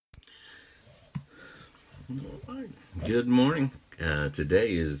All right. Good morning.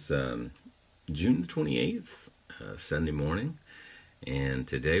 Today is June the 28th, Sunday morning. And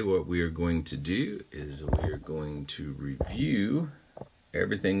today what we are going to do is we are going to review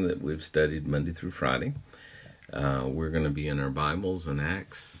everything that we've studied Monday through Friday. We're going to be in our Bibles in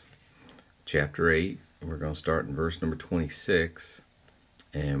Acts chapter 8. We're going to start in verse number 26.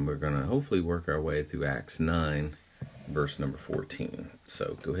 And we're going to hopefully work our way through Acts 9, verse number 14.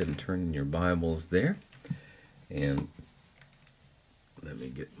 So go ahead and turn in your Bibles there. And let me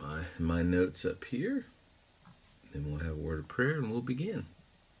get my notes up here. Then we'll have a word of prayer and we'll begin.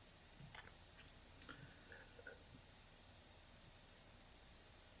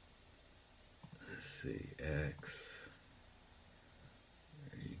 Let's see, Acts.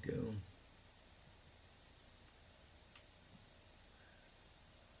 There you go.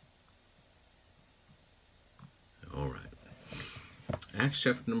 All right. Acts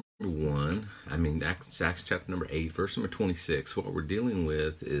chapter number 8, verse number 26. What we're dealing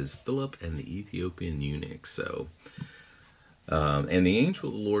with is Philip and the Ethiopian eunuch. And the angel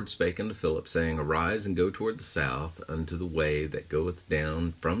of the Lord spake unto Philip, saying, Arise and go toward the south, unto the way that goeth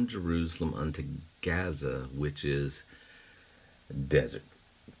down from Jerusalem unto Gaza, which is desert.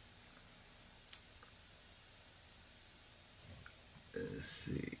 Let's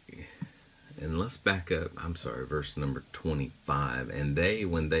see. And let's back up, verse number 25. And they,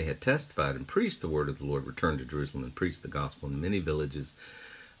 when they had testified and preached the word of the Lord, returned to Jerusalem and preached the gospel in many villages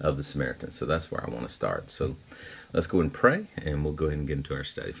of the Samaritans. So that's where I want to start. So let's go and pray, and we'll go ahead and get into our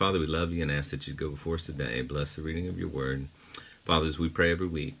study. Father, we love you and ask that you go before us today. Bless the reading of your word. Father, as we pray every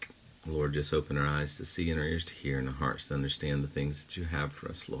week, Lord, just open our eyes to see and our ears to hear and our hearts to understand the things that you have for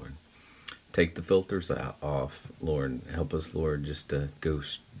us, Lord. Take the filters off, Lord. Help us, Lord, just to go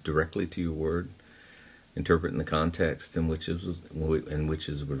directly to your word, interpret in the context in which it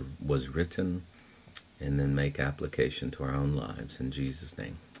was written, and then make application to our own lives. In Jesus'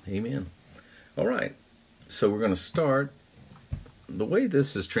 name, amen. All right, so we're going to start. The way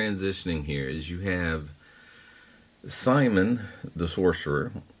this is transitioning here is you have Simon the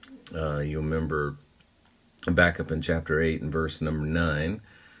sorcerer. You'll remember back up in chapter 8 and verse number 9.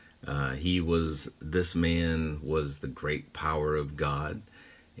 This man was the great power of God,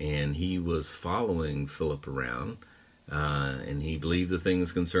 and he was following Philip around, and he believed the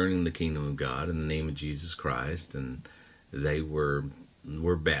things concerning the kingdom of God in the name of Jesus Christ, and they were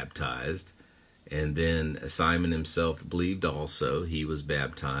baptized. And then Simon himself believed also. He was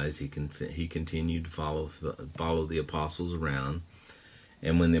baptized. He continued to follow the apostles around.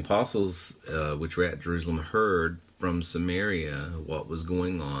 And when the apostles, which were at Jerusalem, heard from Samaria what was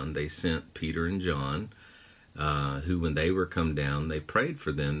going on, they sent Peter and John, who, when they were come down, they prayed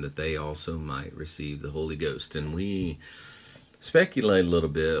for them that they also might receive the Holy Ghost. And we speculate a little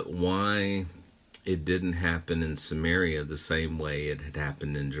bit why it didn't happen in Samaria the same way it had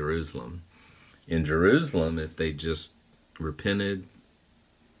happened in Jerusalem. In Jerusalem, if they just repented,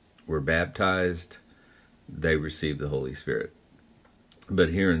 were baptized, they received the Holy Spirit. But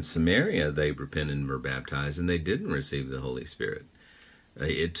here in Samaria, they repented and were baptized, and they didn't receive the Holy Spirit.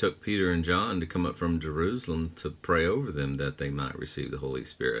 It took Peter and John to come up from Jerusalem to pray over them that they might receive the Holy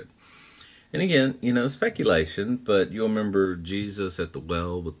Spirit. And again, speculation, but you'll remember Jesus at the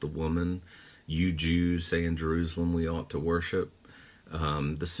well with the woman, you Jews say in Jerusalem we ought to worship.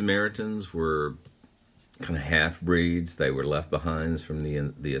 The Samaritans were kind of half-breeds. They were left behind from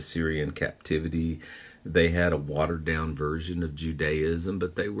the Assyrian captivity. They had a watered-down version of Judaism,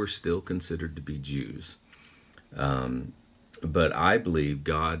 but they were still considered to be Jews. But I believe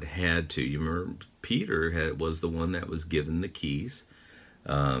God had to. You remember, Peter was the one that was given the keys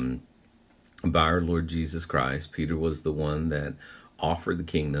by our Lord Jesus Christ. Peter was the one that offered the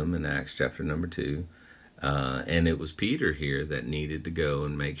kingdom in Acts chapter number 2. And it was Peter here that needed to go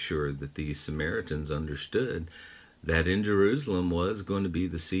and make sure that these Samaritans understood that in Jerusalem was going to be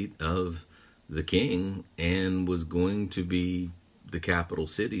the seat of the king and was going to be the capital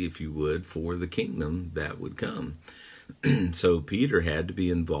city, if you would, for the kingdom that would come. So Peter had to be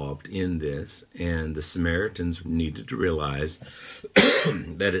involved in this, and the Samaritans needed to realize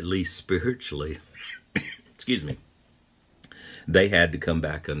that at least spiritually, excuse me, they had to come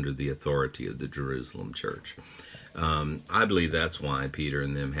back under the authority of the Jerusalem church. I believe that's why Peter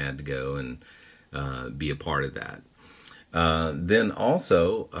and them had to go and be a part of that. Then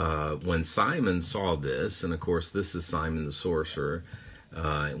also, when Simon saw this, and of course this is Simon the sorcerer,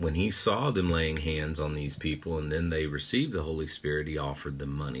 when he saw them laying hands on these people and then they received the Holy Spirit, he offered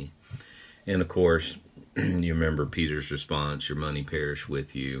them money. And of course, you remember Peter's response, your money perish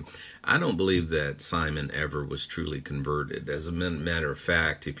with you. I don't believe that Simon ever was truly converted. As a matter of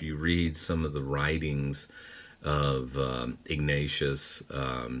fact, if you read some of the writings of Ignatius,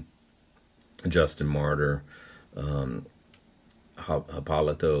 Justin Martyr,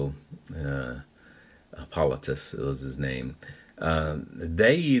 Hippolytus was his name,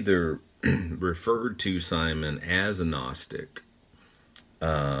 they either referred to Simon as a Gnostic,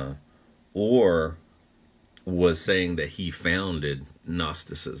 or was saying that he founded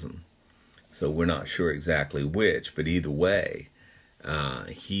Gnosticism. So we're not sure exactly which, but either way,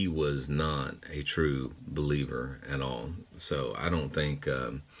 he was not a true believer at all. So I don't think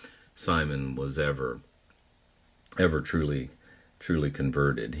Simon was ever truly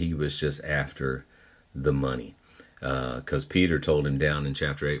converted. He was just after the money. Because Peter told him down in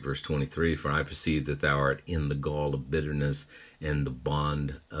chapter 8, verse 23, for I perceive that thou art in the gall of bitterness and the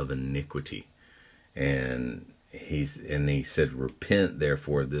bond of iniquity. And he said, repent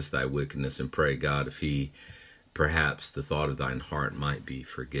therefore of this thy wickedness, and pray God if he perhaps the thought of thine heart might be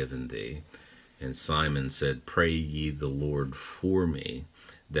forgiven thee. And Simon said, pray ye the Lord for me,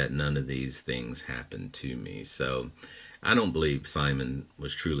 that none of these things happen to me. So I don't believe Simon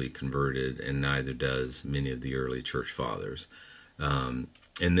was truly converted, and neither does many of the early church fathers.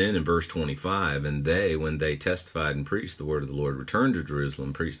 And then in verse 25, and they, when they testified and preached the word of the Lord, returned to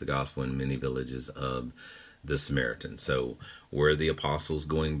Jerusalem, preached the gospel in many villages of the Samaritans. So were the apostles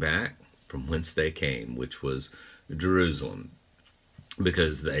going back from whence they came, which was Jerusalem,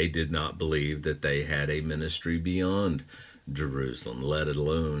 because they did not believe that they had a ministry beyond Jerusalem, let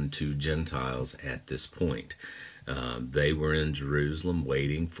alone to Gentiles at this point. They were in Jerusalem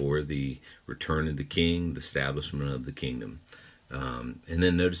waiting for the return of the king, the establishment of the kingdom. And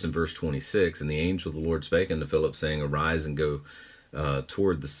then notice in verse 26, and the angel of the Lord spake unto Philip, saying, arise and go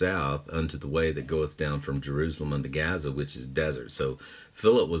toward the south unto the way that goeth down from Jerusalem unto Gaza, which is desert. So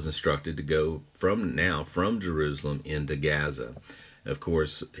Philip was instructed to go from Jerusalem into Gaza. Of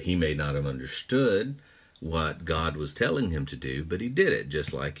course, he may not have understood what God was telling him to do, but he did it,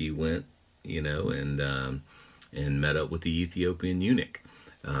 just like he went, and met up with the Ethiopian eunuch.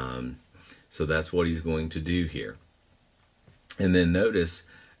 So that's what he's going to do here. And then notice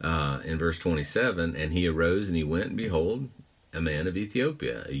in verse 27, and he arose and he went, and behold, a man of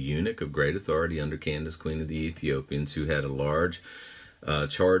Ethiopia, a eunuch of great authority under Candace, queen of the Ethiopians, who had a large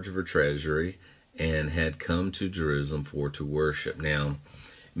charge of her treasury, and had come to Jerusalem for to worship. Now,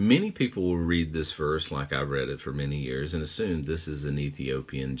 many people will read this verse like I've read it for many years and assume this is an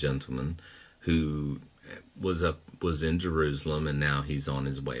Ethiopian gentleman who was in Jerusalem, and now he's on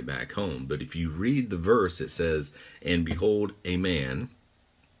his way back home. But if you read the verse, it says, and behold, a man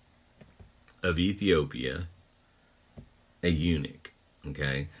of Ethiopia, a eunuch.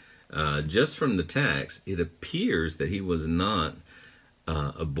 Okay, just from the text, it appears that he was not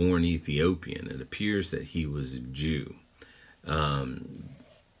a born Ethiopian. It appears that he was a Jew. At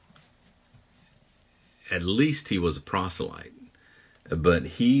least he was a proselyte. But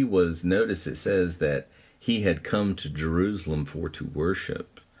he was, notice it says that he had come to Jerusalem for to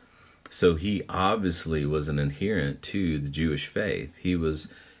worship. So he obviously was an adherent to the Jewish faith. He was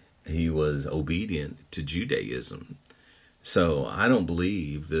obedient to Judaism. So I don't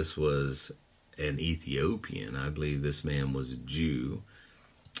believe this was an Ethiopian. I believe this man was a Jew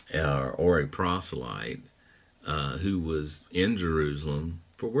or a proselyte who was in Jerusalem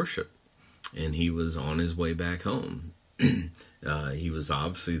for worship. And he was on his way back home. He was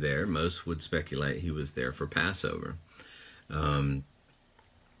obviously there. Most would speculate he was there for Passover.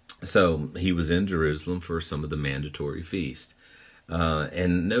 So he was in Jerusalem for some of the mandatory feasts.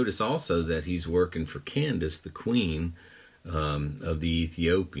 And notice also that he's working for Candace, the queen of the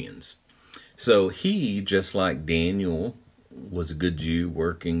Ethiopians. So he, just like Daniel, was a good Jew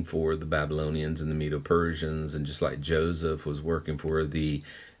working for the Babylonians and the Medo-Persians, and just like Joseph was working for the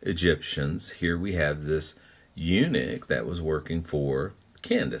Egyptians, here we have this eunuch that was working for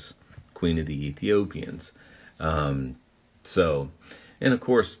Candace, queen of the Ethiopians. And of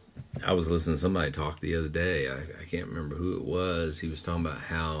course, I was listening to somebody talk the other day. I can't remember who it was. He was talking about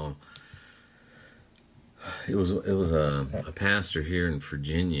how it was a pastor here in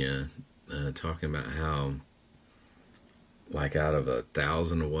Virginia talking about how, like, out of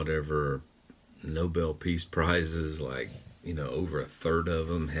 1,000 or whatever Nobel Peace Prizes, like, over a third of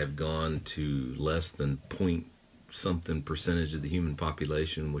them have gone to less than point something percentage of the human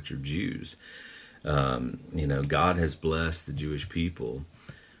population, which are Jews. God has blessed the Jewish people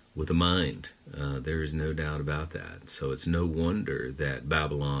with a mind. There is no doubt about that. So it's no wonder that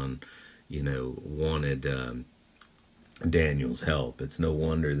Babylon, wanted Daniel's help. It's no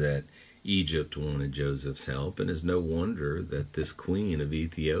wonder that Egypt wanted Joseph's help, and it's no wonder that this queen of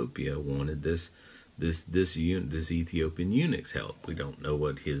Ethiopia wanted this Ethiopian eunuch's help. We don't know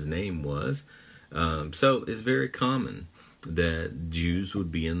what his name was. So it's very common that Jews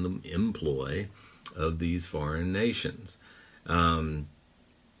would be in the employ of these foreign nations. And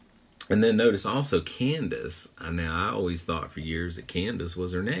then notice also Candace. Now, I always thought for years that Candace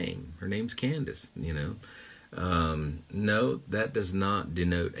was her name. Her name's Candace, No, that does not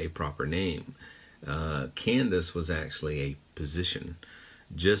denote a proper name. Candace was actually a position.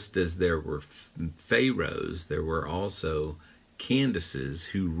 Just as there were pharaohs, there were also Candaces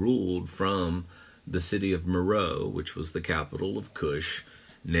who ruled from the city of Meroe, which was the capital of Cush,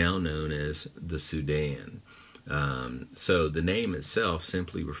 now known as the Sudan. So the name itself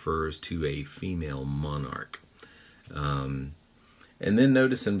simply refers to a female monarch. And then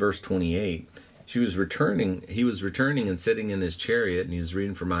notice in verse 28, he was returning and sitting in his chariot, and he was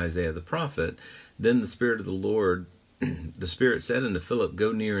reading from Isaiah the prophet. Then the Spirit of the Lord, the Spirit said unto Philip,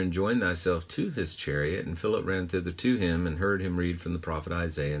 Go near and join thyself to his chariot. And Philip ran thither to him, and heard him read from the prophet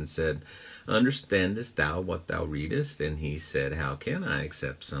Isaiah, and said, Understandest thou what thou readest? And he said, How can I,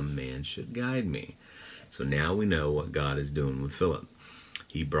 except some man should guide me? So now we know what God is doing with Philip.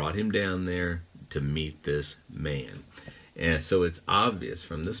 He brought him down there to meet this man. And so it's obvious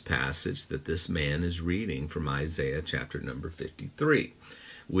from this passage that this man is reading from Isaiah chapter number 53,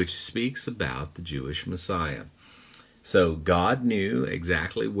 which speaks about the Jewish Messiah. So God knew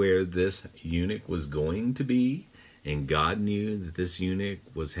exactly where this eunuch was going to be, and God knew that this eunuch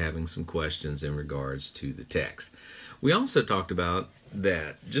was having some questions in regards to the text. We also talked about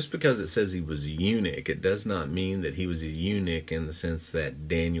that just because it says he was a eunuch, it does not mean that he was a eunuch in the sense that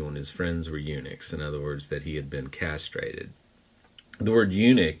Daniel and his friends were eunuchs. In other words, that he had been castrated. The word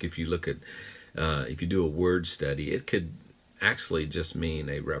eunuch, if you look at, if you do a word study, it could actually just mean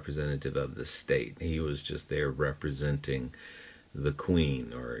a representative of the state. He was just there representing the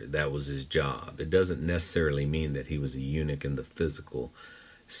queen, or that was his job. It doesn't necessarily mean that he was a eunuch in the physical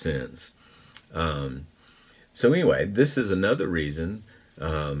sense. So anyway, this is another reason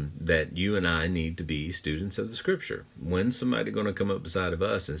that you and I need to be students of the Scripture. When's somebody going to come up beside of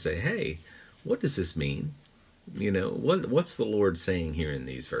us and say, hey, what does this mean? What's the Lord saying here in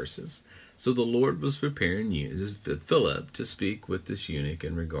these verses? So the Lord was preparing Philip to speak with this eunuch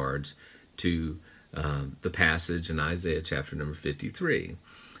in regards to the passage in Isaiah chapter number 53.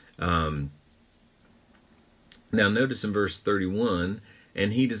 Now notice in verse 31,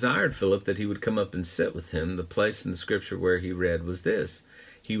 and he desired Philip that he would come up and sit with him. The place in the scripture where he read was this: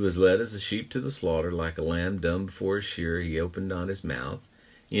 He was led as a sheep to the slaughter, like a lamb dumb before his shearer, he opened not his mouth.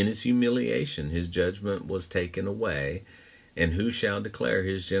 In his humiliation his judgment was taken away. And who shall declare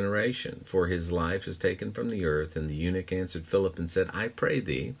his generation? For his life is taken from the earth. And the eunuch answered Philip and said, I pray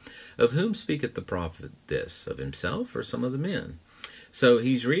thee, of whom speaketh the prophet this? Of himself or some of the men? So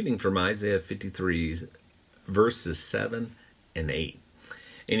he's reading from Isaiah 53, verses 7 and 8.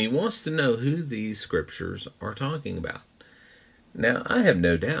 And he wants to know who these scriptures are talking about. Now, I have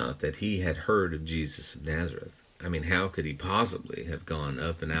no doubt that he had heard of Jesus of Nazareth. I mean, how could he possibly have gone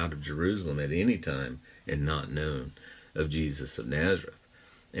up and out of Jerusalem at any time and not known of Jesus of Nazareth?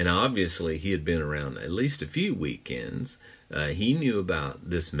 And obviously he had been around at least a few weekends. He knew about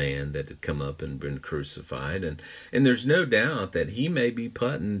this man that had come up and been crucified, and there's no doubt that he may be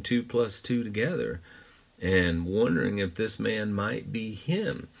putting 2 plus 2 together and wondering if this man might be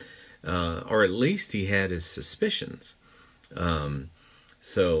him, or at least he had his suspicions.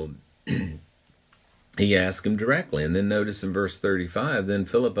 So he asked him directly. And then notice in verse 35, then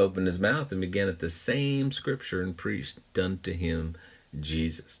Philip opened his mouth and began at the same scripture and preached unto him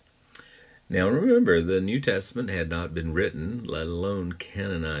Jesus. Now remember, the New Testament had not been written, let alone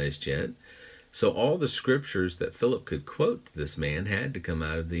canonized yet. So all the scriptures that Philip could quote to this man had to come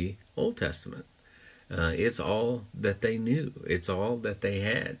out of the Old Testament. It's all that they knew. It's all that they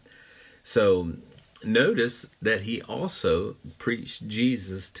had. So notice that he also preached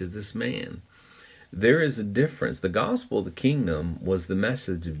Jesus to this man. There is a difference. The gospel of the kingdom was the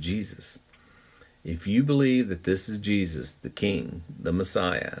message of Jesus. If you believe that this is Jesus, the King, the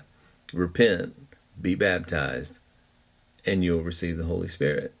Messiah, repent, be baptized, and you'll receive the Holy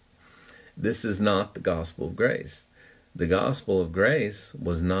Spirit. This is not the gospel of grace. The gospel of grace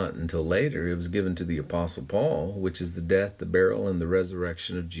was not until later. It was given to the Apostle Paul, which is the death, the burial, and the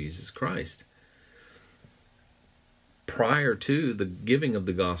resurrection of Jesus Christ. Prior to the giving of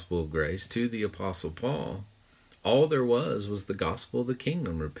the gospel of grace to the Apostle Paul, all there was the gospel of the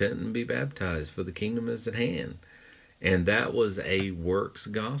kingdom. Repent and be baptized, for the kingdom is at hand. And that was a works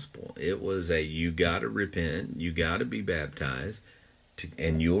gospel. It was a, you got to repent, you got to be baptized,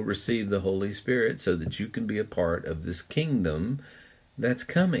 and you'll receive the Holy Spirit so that you can be a part of this kingdom that's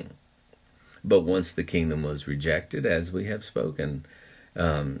coming. But once the kingdom was rejected, as we have spoken,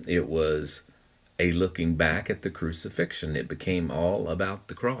 it was a looking back at the crucifixion. It became all about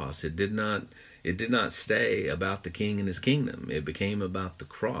the cross. It did not stay about the king and his kingdom. It became about the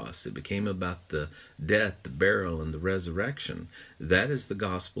cross. It became about the death, the burial, and the resurrection. That is the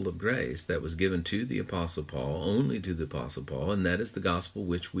gospel of grace that was given to the Apostle Paul, only to the Apostle Paul, and that is the gospel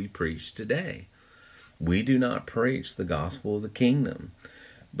which we preach today. We do not preach the gospel of the kingdom,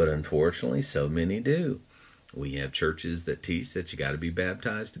 but unfortunately so many do. We have churches that teach that you got to be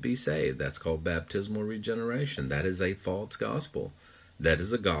baptized to be saved. That's called baptismal regeneration. That is a false gospel. That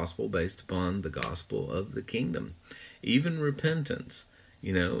is a gospel based upon the gospel of the kingdom. Even repentance.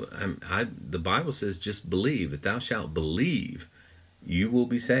 The Bible says just believe. If thou shalt believe, you will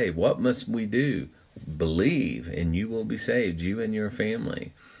be saved. What must we do? Believe, and you will be saved, you and your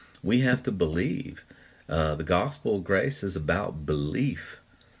family. We have to believe. The gospel of grace is about belief.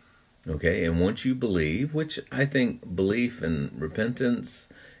 Okay, and once you believe, which I think belief and repentance,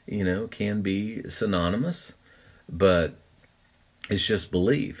 can be synonymous, but it's just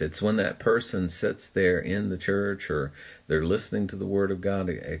belief. It's when that person sits there in the church or they're listening to the Word of God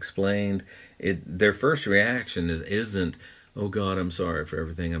explained, their first reaction isn't, oh God, I'm sorry for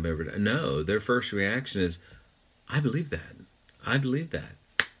everything I've ever done. No, their first reaction is, I believe that. I believe that.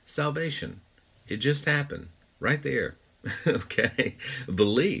 Salvation. It just happened. Right there. Okay?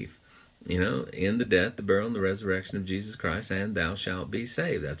 Belief. In the death, the burial, and the resurrection of Jesus Christ, and thou shalt be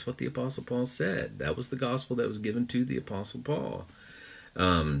saved. That's what the Apostle Paul said. That was the gospel that was given to the Apostle Paul.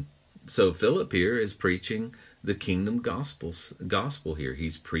 So Philip here is preaching the kingdom gospel here.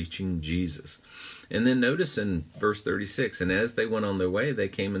 He's preaching Jesus. And then notice in verse 36, and as they went on their way, they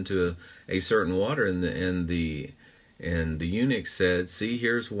came into a certain water, and the eunuch said, see,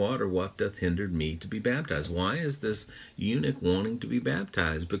 here's water. What doth hinder me to be baptized? Why is this eunuch wanting to be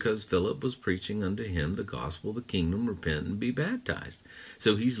baptized? Because Philip was preaching unto him the gospel of the kingdom, repent and be baptized.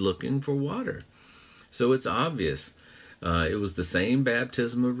 So he's looking for water. So it's obvious. It was the same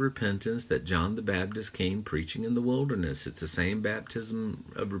baptism of repentance that John the Baptist came preaching in the wilderness. It's the same baptism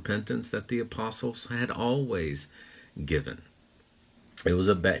of repentance that the apostles had always given. It was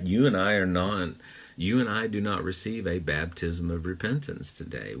you and I do not receive a baptism of repentance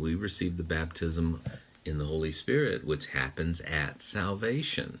today. We receive the baptism in the Holy Spirit, which happens at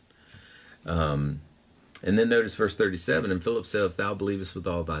salvation. And then notice verse 37, and Philip said, if thou believest with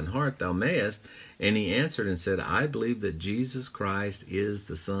all thine heart, thou mayest. And he answered and said, I believe that Jesus Christ is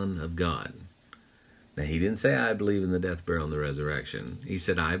the Son of God. Now, he didn't say, I believe in the death, burial, and the resurrection. He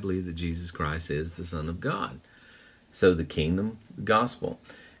said, I believe that Jesus Christ is the Son of God. So the kingdom gospel.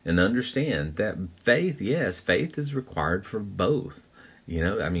 And understand that faith, yes, faith is required for both.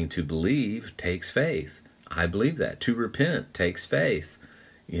 To believe takes faith. I believe that. To repent takes faith.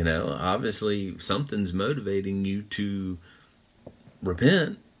 Obviously something's motivating you to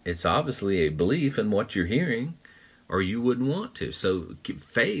repent. It's obviously a belief in what you're hearing, or you wouldn't want to. So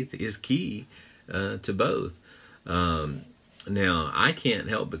faith is key to both. Now, I can't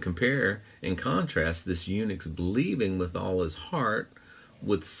help but compare and contrast this eunuch's believing with all his heart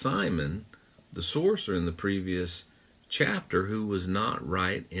with Simon, the sorcerer in the previous chapter, who was not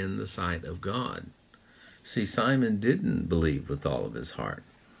right in the sight of God. See, Simon didn't believe with all of his heart.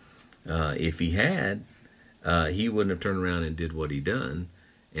 If he had, he wouldn't have turned around and did what he done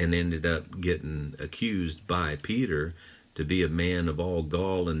and ended up getting accused by Peter to be a man of all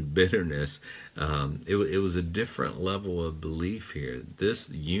gall and bitterness. It was a different level of belief here. This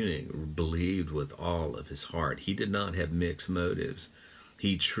eunuch believed with all of his heart. He did not have mixed motives.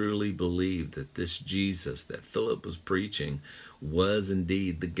 He truly believed that this Jesus that Philip was preaching was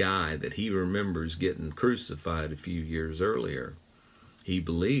indeed the guy that he remembers getting crucified a few years earlier. He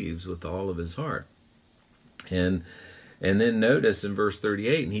believes with all of his heart. And then notice in verse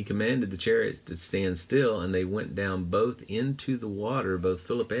 38, and he commanded the chariots to stand still, and they went down both into the water, both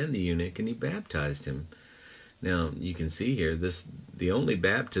Philip and the eunuch, and he baptized him. Now, you can see here, the only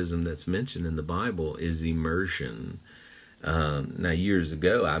baptism that's mentioned in the Bible is immersion. Now, years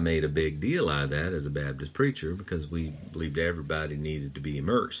ago, I made a big deal out of that as a Baptist preacher because we believed everybody needed to be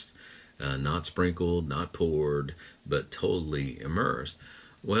immersed. Not sprinkled, not poured, but totally immersed.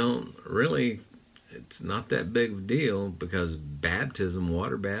 Well, really, it's not that big of a deal because baptism,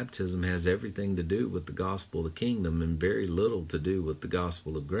 water baptism, has everything to do with the gospel of the kingdom and very little to do with the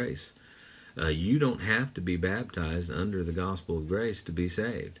gospel of grace. You don't have to be baptized under the gospel of grace to be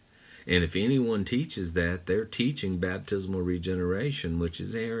saved. And if anyone teaches that, they're teaching baptismal regeneration, which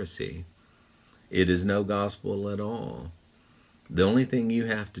is heresy. It is no gospel at all. The only thing you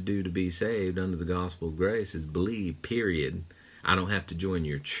have to do to be saved under the gospel of grace is believe, period. I don't have to join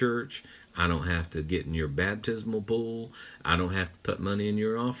your church. I don't have to get in your baptismal pool. I don't have to put money in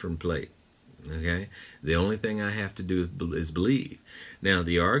your offering plate. Okay? The only thing I have to do is believe. Now,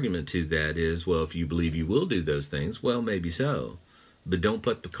 the argument to that is, well, if you believe you will do those things, well, maybe so. But don't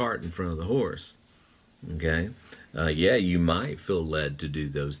put the cart in front of the horse. Okay? Yeah, you might feel led to do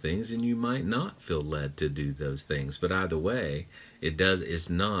those things, and you might not feel led to do those things. But either way, it's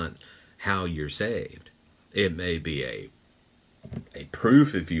not how you're saved. It may be a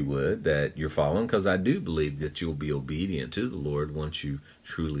proof, if you would, that you're following, because I do believe that you'll be obedient to the Lord once you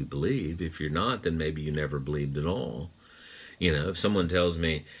truly believe. If you're not, then maybe you never believed at all. If someone tells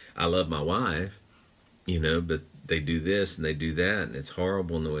me, I love my wife, but they do this and they do that, and it's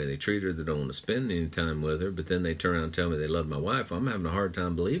horrible in the way they treat her, they don't want to spend any time with her, but then they turn around and tell me they love my wife, I'm having a hard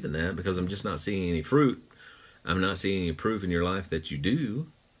time believing that, because I'm just not seeing any fruit. I'm not seeing any proof in your life that you do.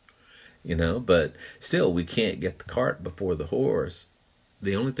 But still, we can't get the cart before the horse.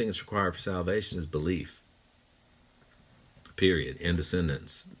 The only thing that's required for salvation is belief. Period. End of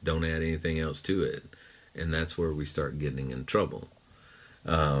sentence. Don't add anything else to it. And that's where we start getting in trouble.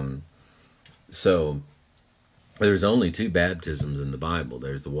 So there's only two baptisms in the Bible.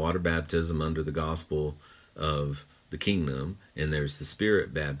 There's the water baptism under the gospel of the kingdom, and there's the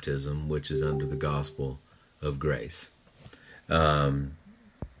spirit baptism, which is under the gospel of grace.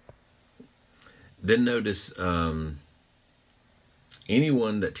 Then notice,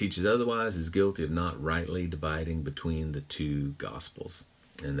 anyone that teaches otherwise is guilty of not rightly dividing between the two gospels.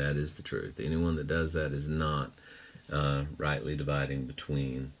 And that is the truth. Anyone that does that is not rightly dividing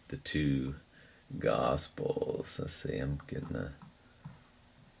between the two gospels. Let's see, I'm getting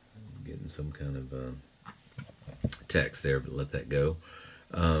some kind of text there, but let that go.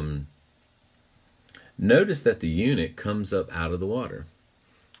 Notice that the eunuch comes up out of the water.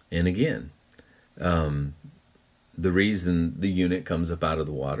 And again, the reason the eunuch comes up out of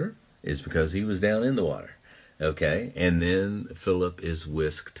the water is because he was down in the water. Okay? And then Philip is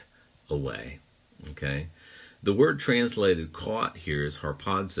whisked away. Okay? The word translated caught here is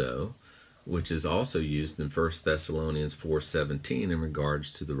harpazo, which is also used in 1 Thessalonians 4:17 in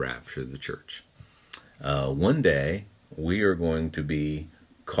regards to the rapture of the church. One day, we are going to be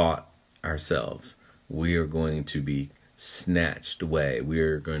caught ourselves. We are going to be snatched away. We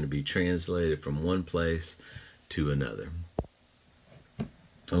are going to be translated from one place to another.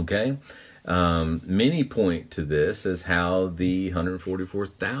 Okay? Many point to this as how the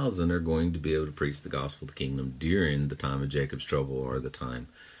 144,000 are going to be able to preach the gospel of the kingdom during the time of Jacob's trouble or the time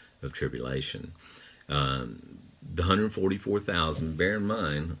of tribulation. The 144,000, bear in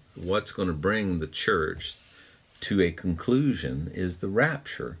mind, what's going to bring the church to a conclusion is the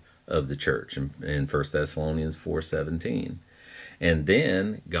rapture of the church in 1 Thessalonians 4:17. And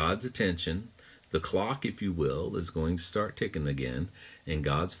then God's attention, the clock, if you will, is going to start ticking again, and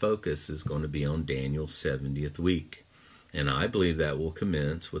God's focus is going to be on Daniel's 70th week. And I believe that will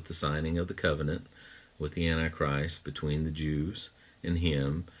commence with the signing of the covenant with the Antichrist between the Jews and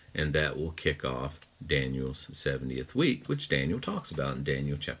him, and that will kick off Daniel's 70th week, which Daniel talks about in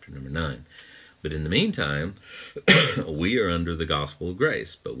Daniel chapter number 9. But in the meantime, we are under the gospel of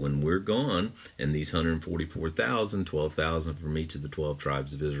grace. But when we're gone, and these 144,000, 12,000 from each of the 12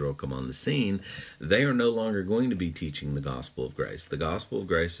 tribes of Israel come on the scene, they are no longer going to be teaching the gospel of grace. The gospel of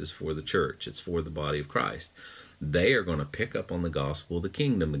grace is for the church. It's for the body of Christ. They are going to pick up on the gospel of the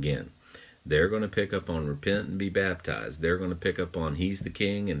kingdom again. They're going to pick up on repent and be baptized. They're going to pick up on he's the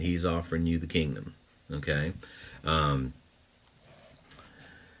king and he's offering you the kingdom. Okay?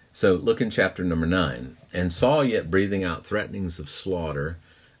 So look in chapter number 9. And Saul, yet breathing out threatenings of slaughter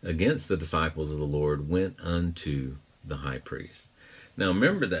against the disciples of the Lord, went unto the high priest. Now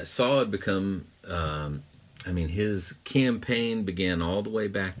remember that Saul had become, his campaign began all the way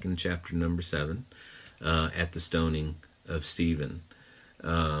back in chapter number 7 at the stoning of Stephen.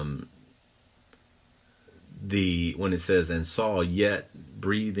 When it says, and Saul yet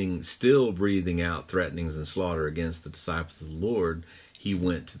still breathing out threatenings and slaughter against the disciples of the Lord, he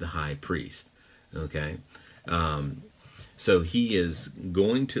went to the high priest. Okay? So he is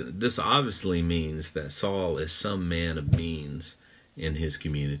going to, this obviously means that Saul is some man of means in his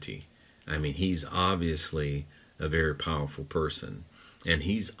community. I mean, he's obviously a very powerful person. And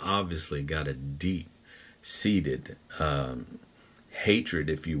he's obviously got a deep-seated hatred,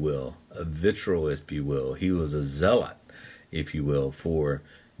 if you will, a vitriol, if you will. He was a zealot, if you will, for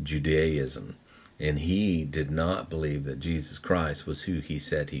Judaism. And he did not believe that Jesus Christ was who he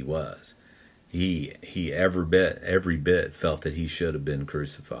said he was. He every bit felt that he should have been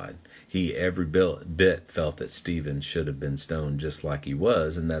crucified. He every bit felt that Stephen should have been stoned just like he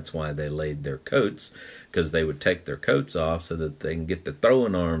was, and that's why they laid their coats, because they would take their coats off so that they can get the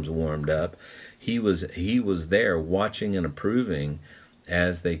throwing arms warmed up. He was there watching and approving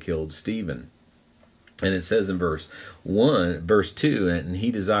as they killed Stephen. And it says in verse 2, and he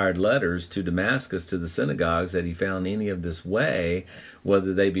desired letters to Damascus to the synagogues, that he found any of this way,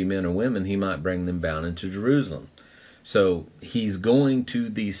 whether they be men or women, he might bring them bound into Jerusalem. So he's going to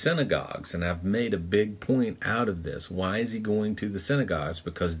these synagogues, and I've made a big point out of this. Why is he going to the synagogues?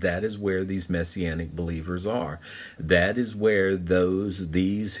 Because that is where these Messianic believers are. That is where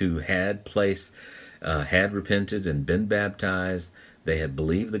these who had repented and been baptized, they had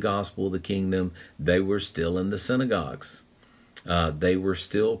believed the gospel of the kingdom, they were still in the synagogues. They were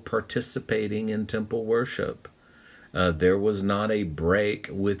still participating in temple worship. There was not a break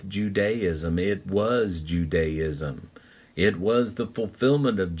with Judaism. It was Judaism. It was the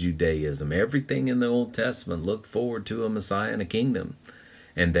fulfillment of Judaism. Everything in the Old Testament looked forward to a Messiah and a kingdom.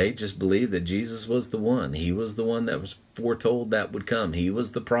 And they just believed that Jesus was the one. He was the one that was foretold that would come. He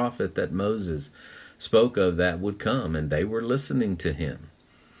was the prophet that Moses spoke of that would come, and they were listening to him.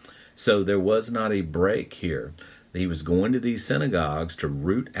 So there was not a break here. He was going to these synagogues to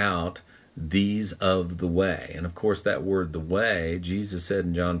root out these of the way. And of course that word, the way, Jesus said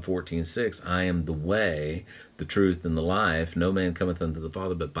in John 14:6, I am the way, the truth, and the life. No man cometh unto the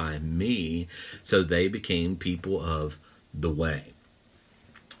Father but by me. So they became people of the way.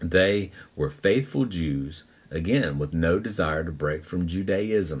 They were faithful Jews, again, with no desire to break from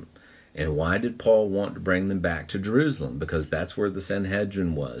Judaism. And why did Paul want to bring them back to Jerusalem? Because that's where the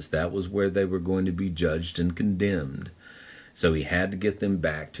Sanhedrin was. That was where they were going to be judged and condemned. So he had to get them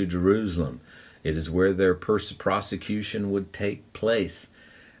back to Jerusalem. It is where their prosecution would take place.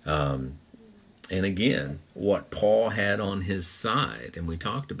 And again, what Paul had on his side, and we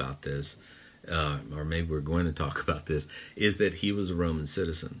talked about this, or maybe we're going to talk about this, is that he was a Roman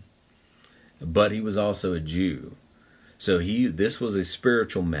citizen. But he was also a Jew. So this was a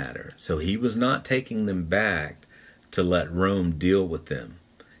spiritual matter. So he was not taking them back to let Rome deal with them.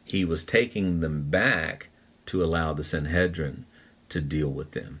 He was taking them back to allow the Sanhedrin to deal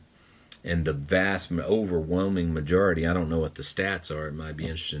with them. And the vast, overwhelming majority, I don't know what the stats are, it might be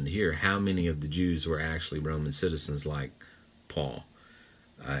interesting to hear, how many of the Jews were actually Roman citizens like Paul?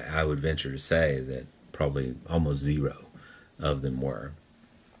 I would venture to say that probably almost zero of them were.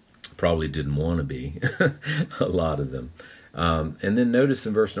 Probably didn't want to be, a lot of them. And then notice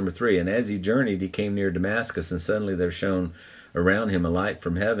in verse number 3, and as he journeyed, he came near Damascus, and suddenly there shone around him a light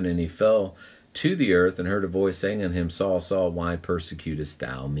from heaven, and he fell to the earth and heard a voice saying unto him, Saul, Saul, why persecutest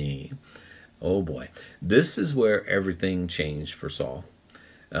thou me? Oh boy. This is where everything changed for Saul.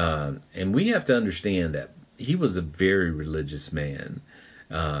 And we have to understand that he was a very religious man.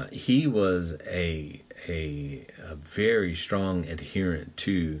 He was a very strong adherent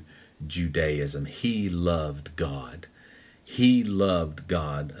to Judaism. He loved God. He loved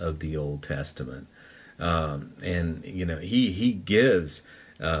God of the Old Testament. And, you know, he gives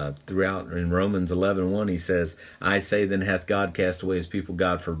throughout in Romans 11:1, he says, I say then hath God cast away his people?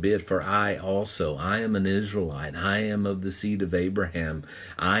 God forbid, for I am an Israelite. I am of the seed of Abraham.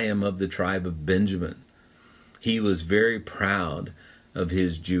 I am of the tribe of Benjamin. He was very proud of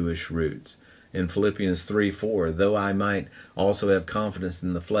his Jewish roots. In Philippians 3:4, though I might also have confidence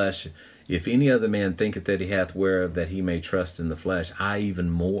in the flesh, if any other man thinketh that he hath whereof that he may trust in the flesh, I even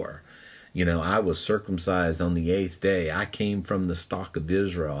more. You know, I was circumcised on the 8th day. I came from the stock of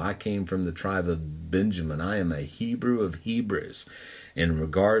Israel. I came from the tribe of Benjamin. I am a Hebrew of Hebrews. In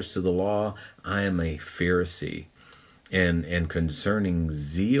regards to the law, I am a Pharisee. And concerning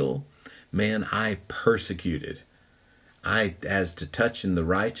zeal, man, I persecuted. As to touching the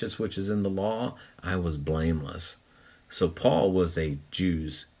righteous which is in the law, I was blameless. So Paul was a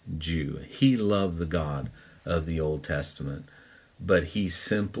Jew's Jew. He loved the God of the Old Testament. But he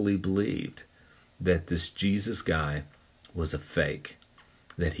simply believed that this Jesus guy was a fake,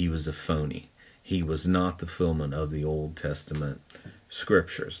 that he was a phony. He was not the fulfillment of the Old Testament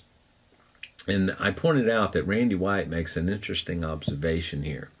scriptures. And I pointed out that Randy White makes an interesting observation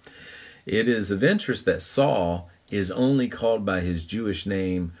here. It is of interest that Saul is only called by his Jewish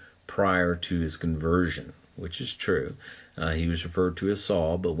name prior to his conversion, which is true. He was referred to as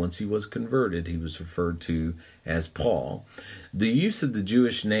Saul, but once he was converted, he was referred to as Paul. The use of the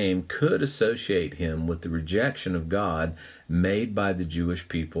Jewish name could associate him with the rejection of God made by the Jewish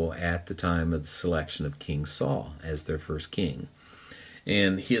people at the time of the selection of King Saul as their first king.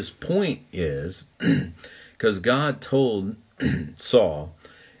 And his point is, because God told Saul,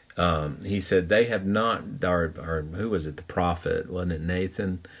 He said, they have not, or who was it, the prophet, wasn't it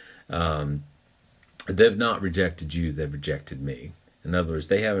Nathan? They've not rejected you, they've rejected me. In other words,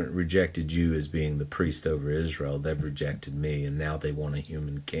 they haven't rejected you as being the priest over Israel, they've rejected me, and now they want a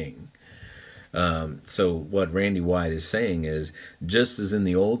human king. So what Randy White is saying is, just as in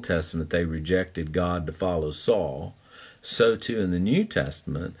the Old Testament they rejected God to follow Saul, so too in the New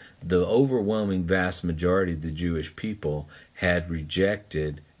Testament, the overwhelming vast majority of the Jewish people had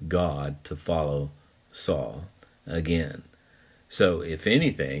rejected God to follow Saul again. So if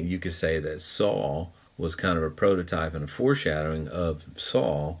anything, you could say that Saul was kind of a prototype and a foreshadowing of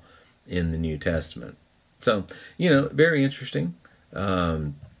Saul in the New Testament. So, very interesting.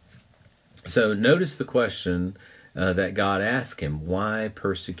 So notice the question that God asked him, why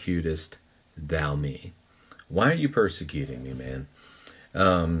persecutest thou me? Why are you persecuting me, man?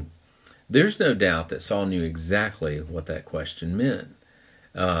 There's no doubt that Saul knew exactly what that question meant.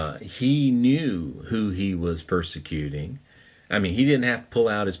 He knew who he was persecuting. I mean, he didn't have to pull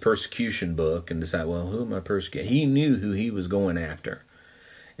out his persecution book and decide, well, who am I persecuting? He knew who he was going after.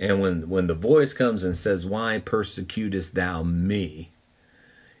 And when the voice comes and says, why persecutest thou me?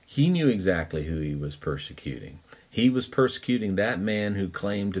 He knew exactly who he was persecuting. He was persecuting that man who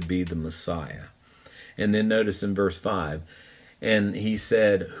claimed to be the Messiah. And then notice in verse 5, and he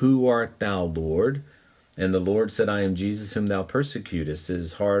said, who art thou, Lord? And the Lord said, I am Jesus whom thou persecutest. It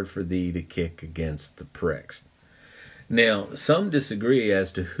is hard for thee to kick against the pricks. Now, some disagree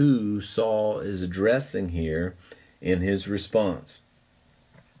as to who Saul is addressing here in his response.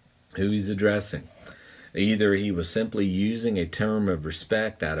 Who he's addressing. Either he was simply using a term of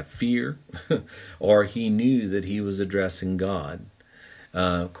respect out of fear, or he knew that he was addressing God.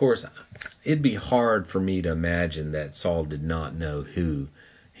 Of course, it'd be hard for me to imagine that Saul did not know who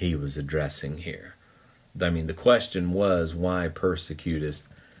he was addressing here. I mean, the question was, why persecutest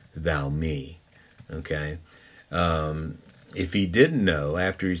thou me? Okay? If he didn't know,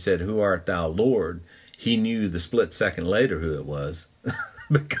 after he said, who art thou, Lord, he knew the split second later who it was.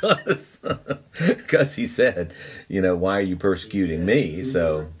 because he said, why are you persecuting me?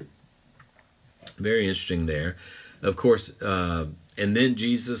 So, very interesting there. Of course, and then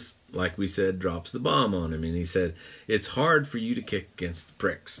Jesus, like we said, drops the bomb on him. And he said, it's hard for you to kick against the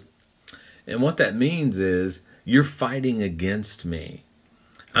pricks. And what that means is, you're fighting against me.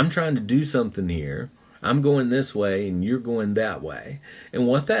 I'm trying to do something here. I'm going this way and you're going that way. And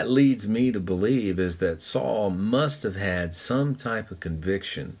what that leads me to believe is that Saul must have had some type of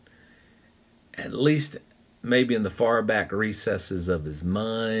conviction, at least maybe in the far back recesses of his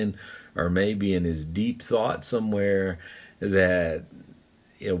mind, or maybe in his deep thought somewhere, that,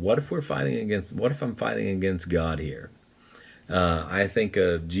 what if I'm fighting against God here? I think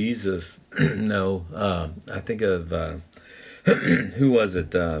of Jesus, I think of, who was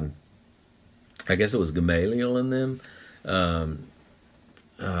it? I guess it was Gamaliel in them,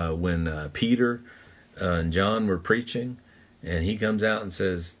 when Peter and John were preaching, and he comes out and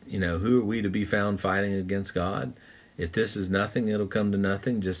says, who are we to be found fighting against God? If this is nothing, it'll come to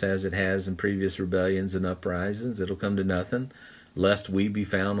nothing, just as it has in previous rebellions and uprisings. It'll come to nothing, lest we be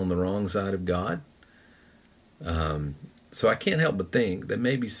found on the wrong side of God. So I can't help but think that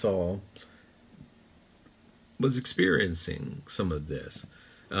maybe Saul was experiencing some of this.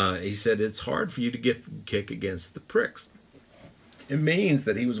 He said, it's hard for you to kick against the pricks. It means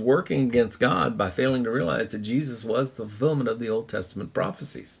that he was working against God by failing to realize that Jesus was the fulfillment of the Old Testament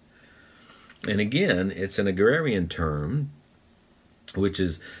prophecies. And again, it's an agrarian term, which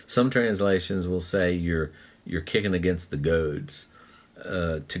is, some translations will say you're kicking against the goads.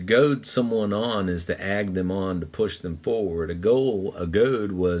 To goad someone on is to ag them on, to push them forward. A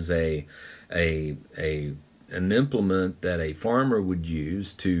goad was an implement that a farmer would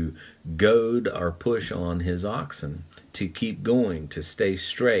use to goad or push on his oxen, to keep going, to stay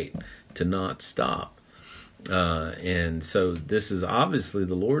straight, to not stop. And so this is obviously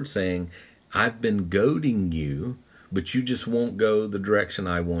the Lord saying, I've been goading you, but you just won't go the direction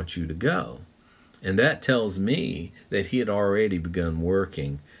I want you to go. And that tells me that he had already begun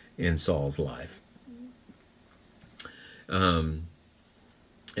working in Saul's life. And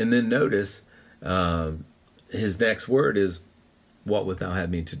then notice, his next word is, what wilt thou have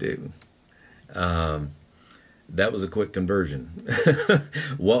me to do? That was a quick conversion.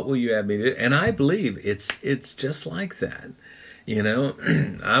 What will you have me to do? And I believe it's just like that.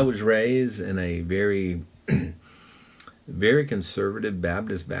 I was raised in a very, very conservative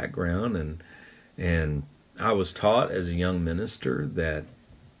Baptist background, and I was taught as a young minister that,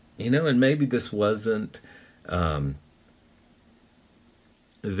 and maybe this wasn't their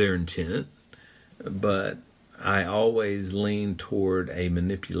intent, but I always lean toward a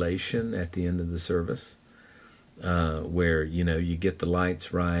manipulation at the end of the service, where, you get the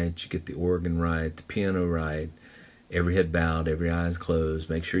lights right, you get the organ right, the piano right, every head bowed, every eyes closed,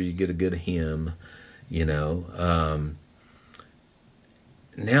 make sure you get a good hymn, Now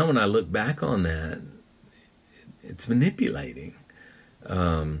when I look back on that, it's manipulating.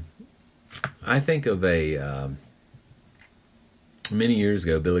 I think of many years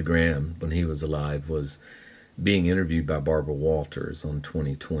ago, Billy Graham, when he was alive, was being interviewed by Barbara Walters on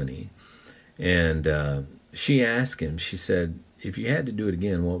 2020. And she asked him, she said, if you had to do it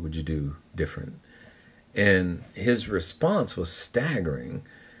again, what would you do different? And his response was staggering,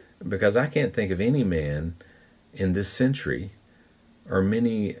 because I can't think of any man in this century, or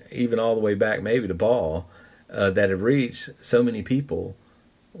many, even all the way back maybe to Paul, that have reached so many people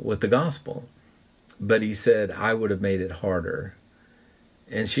with the gospel. But he said, I would have made it harder.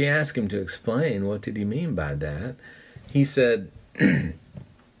 And she asked him to explain, what did he mean by that? He said, and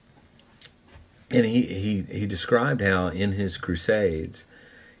he described how in his crusades,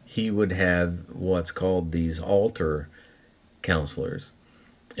 he would have what's called these altar counselors,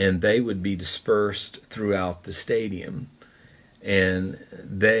 and they would be dispersed throughout the stadium, and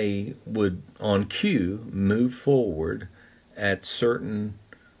they would, on cue, move forward at certain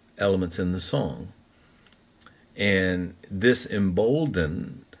elements in the song. And this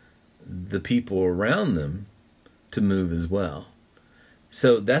emboldened the people around them to move as well.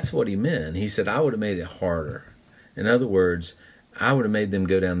 So that's what he meant. He said, I would have made it harder. In other words, I would have made them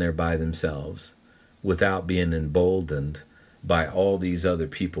go down there by themselves without being emboldened by all these other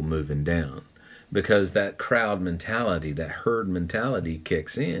people moving down. Because that crowd mentality, that herd mentality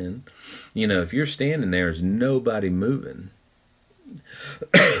kicks in. If you're standing there, there's nobody moving.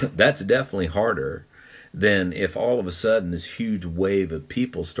 That's definitely harder than if all of a sudden this huge wave of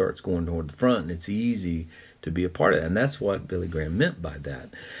people starts going toward the front, and it's easy to be a part of that. And that's what Billy Graham meant by that.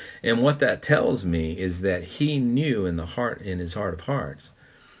 And what that tells me is that he knew in his heart of hearts,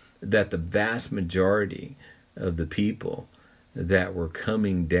 that the vast majority of the people that were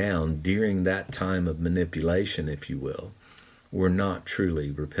coming down during that time of manipulation, if you will, were not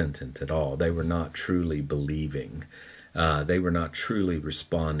truly repentant at all. They were not truly believing. They were not truly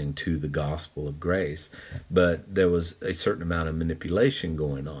responding to the gospel of grace, but there was a certain amount of manipulation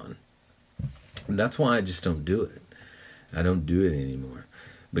going on. And that's why I just don't do it. I don't do it anymore,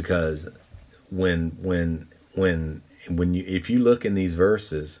 because if you look in these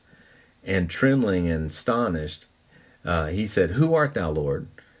verses, and trembling and astonished, he said, "Who art thou, Lord?"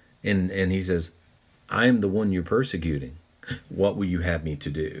 And he says, "I am the one you're persecuting. What will you have me to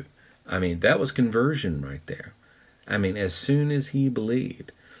do?" I mean, that was conversion right there. I mean, as soon as he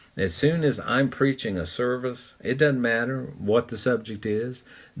believed, as soon as I'm preaching a service, it doesn't matter what the subject is,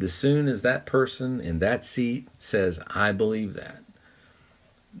 as soon as that person in that seat says, I believe that,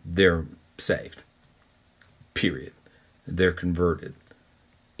 they're saved. Period. They're converted.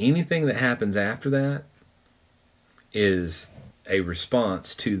 Anything that happens after that is a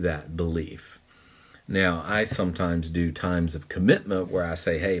response to that belief. Now, I sometimes do times of commitment where I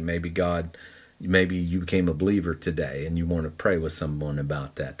say, hey, maybe you became a believer today and you want to pray with someone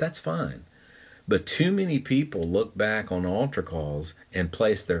about that. That's fine. But too many people look back on altar calls and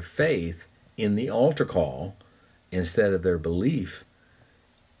place their faith in the altar call instead of their belief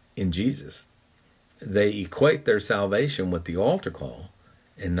in Jesus. They equate their salvation with the altar call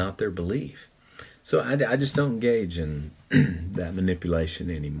and not their belief. So I just don't engage in that manipulation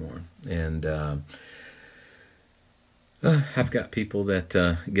anymore. And I've got people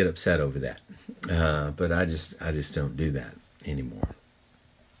that get upset over that, but I just don't do that anymore.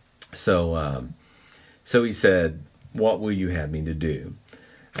 So he said, "What will you have me to do?"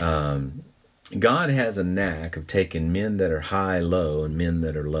 God has a knack of taking men that are high low and men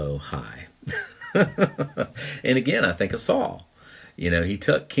that are low high. And again, I think of Saul. He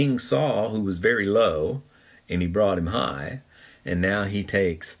took King Saul, who was very low, and he brought him high, and now he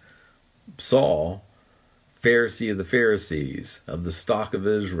takes Saul, Pharisee of the Pharisees, of the stock of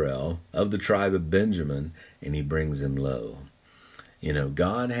Israel, of the tribe of Benjamin, and he brings him low.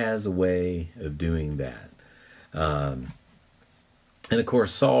 God has a way of doing that. And of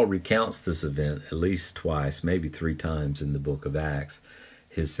course, Saul recounts this event at least twice, maybe 3 times in the book of Acts,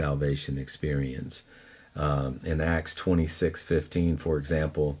 his salvation experience. In Acts 26:15, for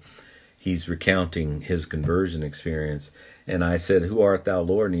example, he's recounting his conversion experience. And I said, "Who art thou,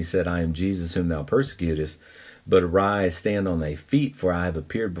 Lord?" And he said, "I am Jesus whom thou persecutest. But arise, stand on thy feet, for I have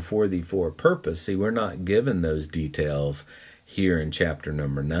appeared before thee for a purpose." See, we're not given those details here in chapter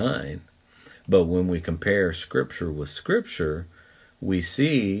number 9. But when we compare Scripture with Scripture, we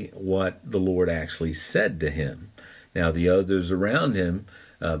see what the Lord actually said to him. Now the others around him,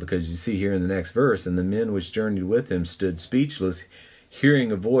 because you see here in the next verse, and the men which journeyed with him stood speechless,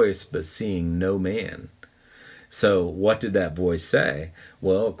 hearing a voice, but seeing no man. So what did that voice say?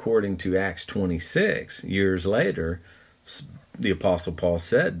 Well, according to Acts 26, years later, the Apostle Paul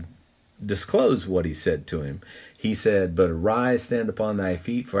disclosed what he said to him. He said, "But arise, stand upon thy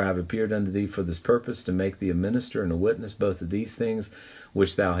feet, for I have appeared unto thee for this purpose, to make thee a minister and a witness both of these things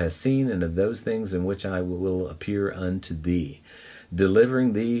which thou hast seen, and of those things in which I will appear unto thee,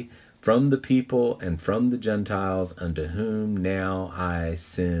 delivering thee from the people and from the Gentiles, unto whom now I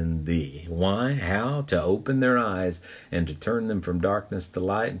send thee." Why? How? To open their eyes and to turn them from darkness to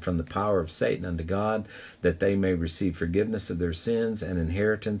light, and from the power of Satan unto God, that they may receive forgiveness of their sins and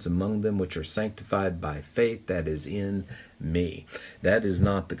inheritance among them which are sanctified by faith that is in me. That is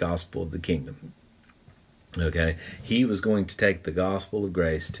not the gospel of the kingdom. Okay? He was going to take the gospel of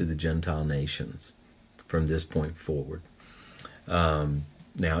grace to the Gentile nations from this point forward.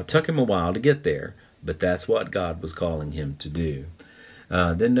 Now, it took him a while to get there, but that's what God was calling him to do.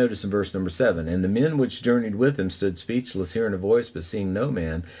 Then notice in verse number 7, "And the men which journeyed with him stood speechless, hearing a voice, but seeing no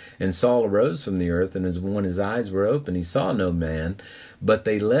man. And Saul arose from the earth, and when his eyes were open, he saw no man. But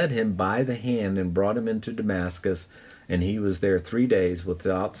they led him by the hand and brought him into Damascus. And he was there 3 days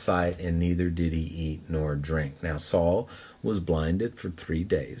without sight, and neither did he eat nor drink." Now, Saul was blinded for 3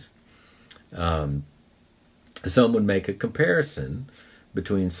 days. Some would make a comparison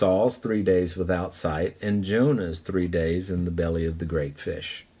between Saul's 3 days without sight and Jonah's 3 days in the belly of the great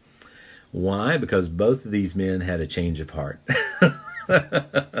fish. Why? Because both of these men had a change of heart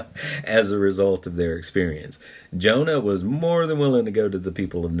as a result of their experience. Jonah was more than willing to go to the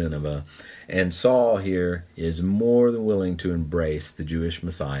people of Nineveh, and Saul here is more than willing to embrace the Jewish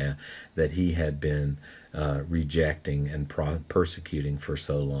Messiah that he had been rejecting and persecuting for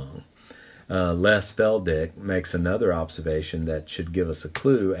so long. Les Feldick makes another observation that should give us a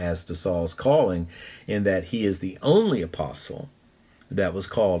clue as to Saul's calling, in that he is the only apostle that was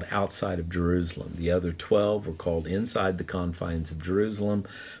called outside of Jerusalem. The other 12 were called inside the confines of Jerusalem,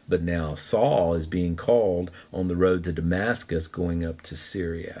 but now Saul is being called on the road to Damascus, going up to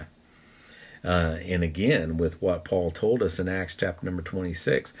Syria. And again, with what Paul told us in Acts chapter number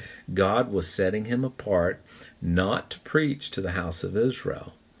 26, God was setting him apart not to preach to the house of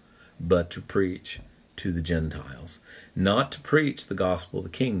Israel, but to preach to the Gentiles. Not to preach the gospel of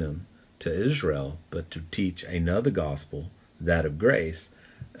the kingdom to Israel, but to teach another gospel, that of grace,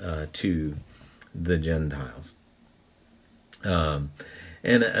 to the Gentiles. And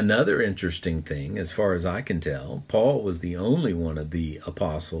another interesting thing, as far as I can tell, Paul was the only one of the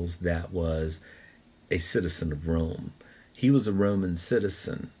apostles that was a citizen of Rome. He was a Roman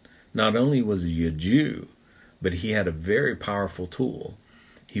citizen. Not only was he a Jew, but he had a very powerful tool.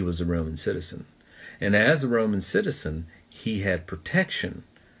 He was a Roman citizen. And as a Roman citizen, he had protection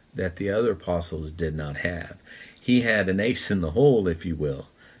that the other apostles did not have. He had an ace in the hole, if you will,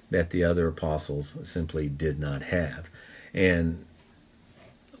 that the other apostles simply did not have, and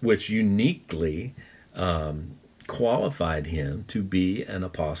which uniquely qualified him to be an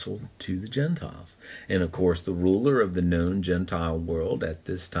apostle to the Gentiles. And of course, the ruler of the known Gentile world at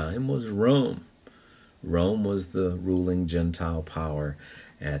this time was Rome. Rome was the ruling Gentile power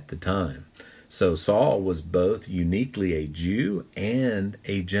at the time. So Saul was both uniquely a Jew and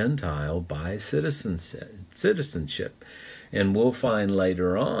a Gentile by citizenship. And we'll find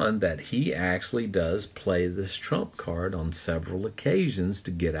later on that he actually does play this trump card on several occasions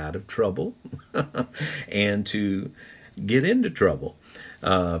to get out of trouble and to get into trouble.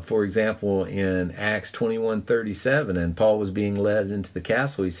 For example, in Acts 21:37, and Paul was being led into the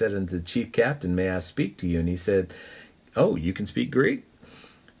castle, he said unto the chief captain, "May I speak to you?" And he said, "Oh, you can speak Greek?"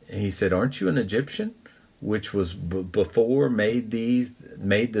 And he said, "Aren't you an Egyptian, which was before made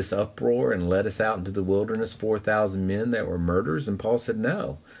this uproar and led us out into the wilderness, 4,000 men that were murderers?" And Paul said,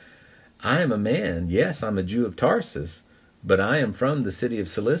 "No, I am a man. Yes, I'm a Jew of Tarsus, but I am from the city of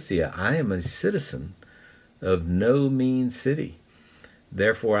Cilicia. I am a citizen of no mean city.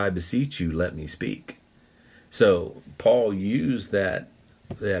 Therefore, I beseech you, let me speak." So Paul used that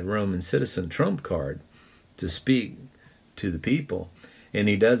Roman citizen trump card to speak to the people. And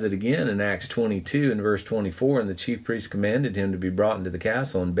he does it again in Acts 22 and verse 24. "And the chief priest commanded him to be brought into the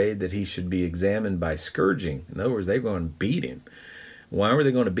castle and bade that he should be examined by scourging." In other words, they were going to beat him. Why were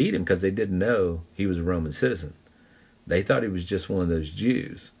they going to beat him? Because they didn't know he was a Roman citizen. They thought he was just one of those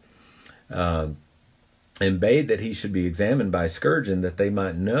Jews. And bade that he should be examined by scourging, that they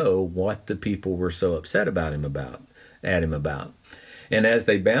might know what the people were so upset at him about. And as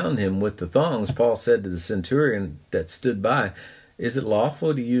they bound him with the thongs, Paul said to the centurion that stood by, Is it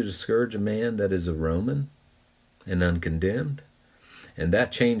lawful to you to scourge a man that is a Roman and uncondemned? And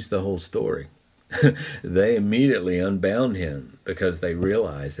that changed the whole story. They immediately unbound him because they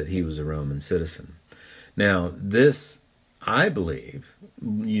realized that he was a Roman citizen. Now, this, I believe,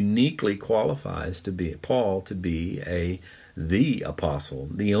 uniquely qualifies Paul to be the apostle,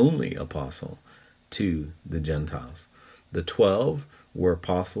 the only apostle to the Gentiles. The 12 were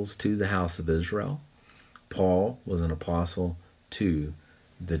apostles to the house of Israel. Paul was an apostle to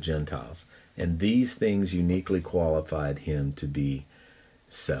the Gentiles. And these things uniquely qualified him to be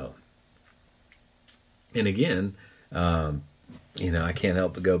so. And again, I can't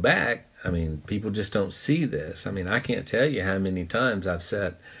help but go back. I mean, people just don't see this. I mean, I can't tell you how many times I've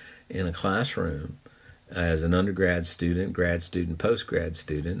sat in a classroom as an undergrad student, grad student, post-grad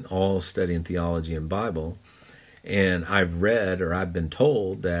student, all studying theology and Bible, and I've read or I've been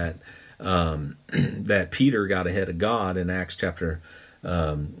told that that Peter got ahead of God in Acts chapter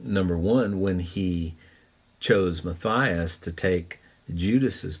number 1 when he chose Matthias to take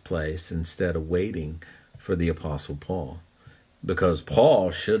Judas's place instead of waiting for the apostle Paul, because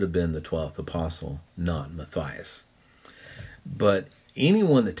Paul should have been the 12th apostle, not Matthias. But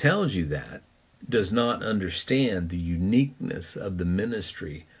anyone that tells you that does not understand the uniqueness of the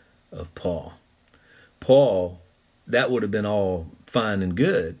ministry of Paul. Paul, that would have been all fine and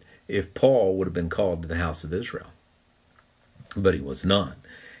good if Paul would have been called to the house of Israel. But he was not.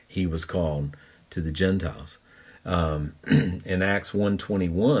 He was called to the Gentiles. In Acts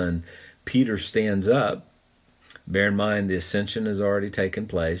 1:21, Peter stands up. Bear in mind, the ascension has already taken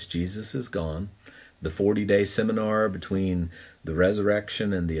place. Jesus is gone. The 40-day seminar between the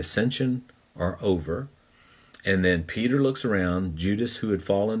resurrection and the ascension are over. And then Peter looks around. Judas, who had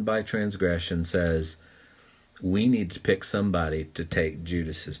fallen by transgression, says, we need to pick somebody to take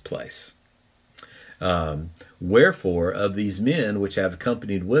Judas's place. Wherefore, of these men which have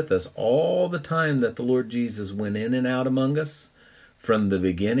accompanied with us all the time that the Lord Jesus went in and out among us, from the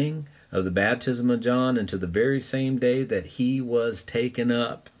beginning of the baptism of John until the very same day that he was taken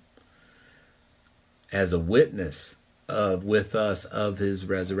up, as a witness with us of his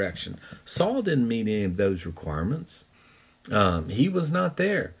resurrection. Saul didn't meet any of those requirements. He was not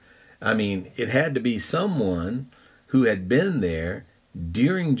there. I mean, it had to be someone who had been there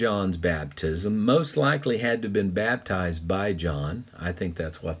during John's baptism, most likely had to have been baptized by John. I think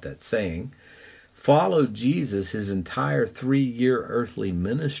that's what that's saying. Followed Jesus his entire 3-year earthly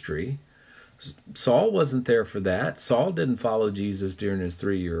ministry. Saul wasn't there for that. Saul didn't follow Jesus during his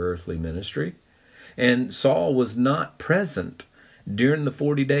 3-year earthly ministry. And Saul was not present during the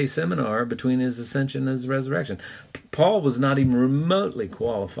 40-day seminar between his ascension and his resurrection. Paul was not even remotely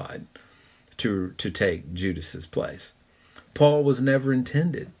qualified to take Judas's place. Paul was never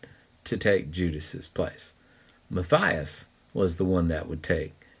intended to take Judas's place. Matthias was the one that would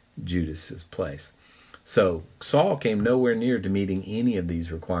take Judas's place. So Saul came nowhere near to meeting any of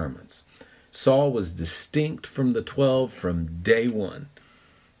these requirements. Saul was distinct from the 12 from day one.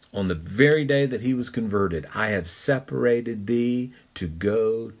 On the very day that he was converted, I have separated thee to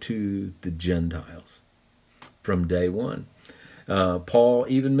go to the Gentiles. From day one. Paul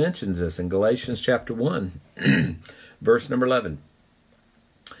even mentions this in Galatians chapter 1, verse number 11.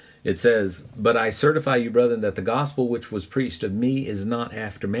 It says, but I certify you, brethren, that the gospel which was preached of me is not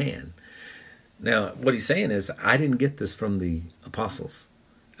after man. Now, what he's saying is, I didn't get this from the apostles.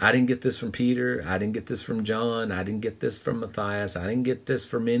 I didn't get this from Peter. I didn't get this from John. I didn't get this from Matthias. I didn't get this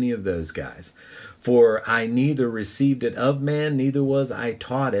from any of those guys. For I neither received it of man, neither was I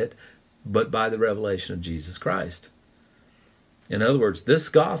taught it, but by the revelation of Jesus Christ. In other words, this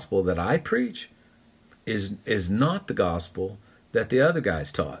gospel that I preach is not the gospel that the other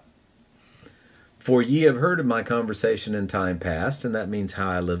guys taught. For ye have heard of my conversation in time past, and that means how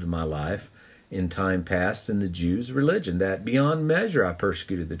I lived my life in time past in the Jews' religion, that beyond measure I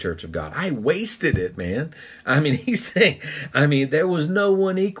persecuted the church of God. I wasted it, man. I mean, he's saying, there was no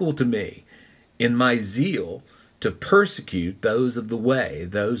one equal to me in my zeal to persecute those of the way,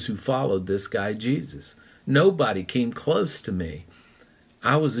 those who followed this guy Jesus. Nobody came close to me.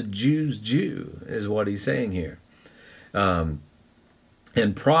 I was a Jew's Jew, is what he's saying here.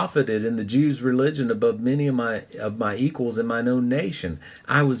 And profited in the Jews' religion above many of my equals in mine own nation.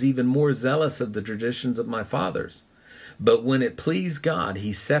 I was even more zealous of the traditions of my fathers. But when it pleased God,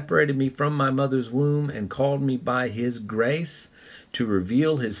 he separated me from my mother's womb and called me by his grace to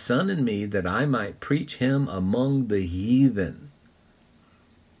reveal his Son in me, that I might preach him among the heathen.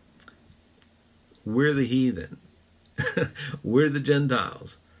 We're the heathen. We're the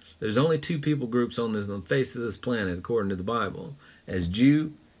Gentiles. There's only two people groups on the face of this planet, according to the Bible, as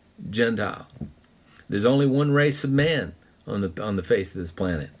Jew, Gentile. There's only one race of man on the face of this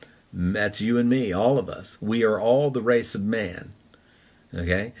planet. That's you and me, all of us. We are all the race of man.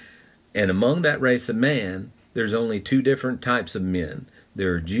 Okay? And among that race of man, there's only two different types of men.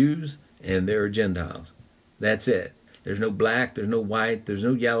 There are Jews and there are Gentiles. That's it. There's no black, there's no white, there's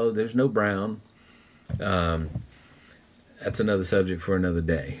no yellow, there's no brown. That's another subject for another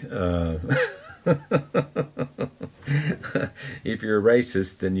day. If you're a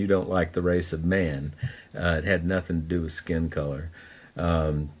racist, then you don't like the race of man. It had nothing to do with skin color.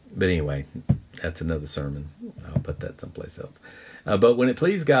 But anyway, that's another sermon. I'll put that someplace else. But when it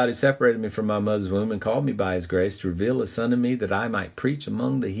pleased God, who separated me from my mother's womb and called me by his grace to reveal his Son to me, that I might preach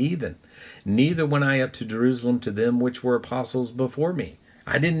among the heathen. Neither went I up to Jerusalem to them which were apostles before me.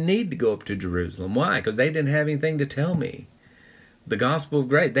 I didn't need to go up to Jerusalem. Why? Because they didn't have anything to tell me. The gospel of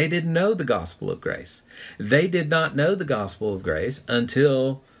grace. They didn't know the gospel of grace. They did not know the gospel of grace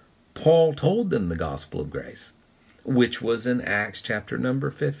until Paul told them the gospel of grace, which was in Acts chapter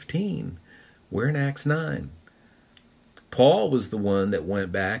number 15. We're in Acts 9. Paul was the one that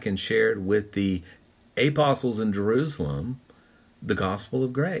went back and shared with the apostles in Jerusalem the gospel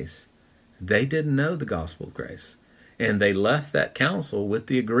of grace. They didn't know the gospel of grace. And they left that council with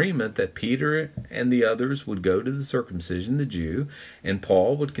the agreement that Peter and the others would go to the circumcision, the Jew, and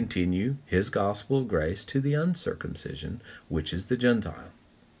Paul would continue his gospel of grace to the uncircumcision, which is the Gentile.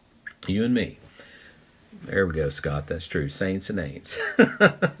 You and me. There we go, Scott. That's true. Saints and ain'ts.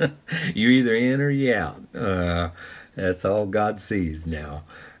 You're either in or you're out. That's all God sees now.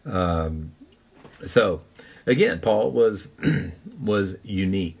 So, again, Paul was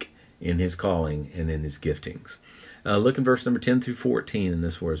unique in his calling and in his giftings. Look in verse number 10 through 14, and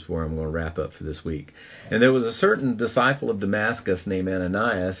this was where I'm going to wrap up for this week. And there was a certain disciple of Damascus named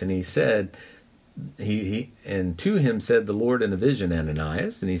Ananias, and he said, and to him said the Lord in a vision,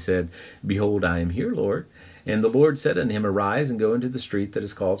 Ananias, and he said, Behold, I am here, Lord. And the Lord said unto him, Arise and go into the street that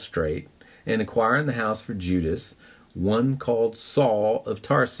is called Straight, and inquire in the house for Judas, one called Saul of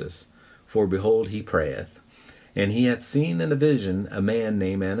Tarsus, for behold, he prayeth. And he hath seen in a vision a man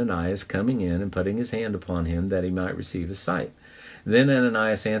named Ananias coming in and putting his hand upon him that he might receive his sight. Then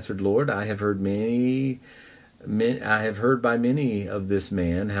Ananias answered, Lord, I have heard by many of this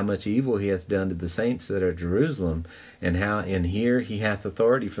man how much evil he hath done to the saints that are at Jerusalem, and how in here he hath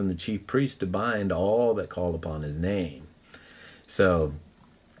authority from the chief priest to bind all that call upon his name. So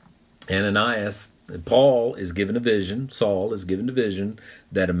Ananias, Paul is given a vision, Saul is given a vision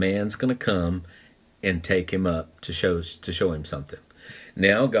that a man's going to come and take him up to show him something.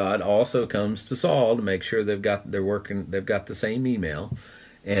 Now God also comes to Saul to make sure they've got the same email,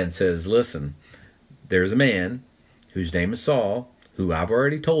 and says, listen, there's a man whose name is Saul, who I've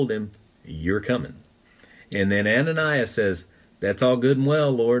already told him, you're coming. And then Ananias says, that's all good and well,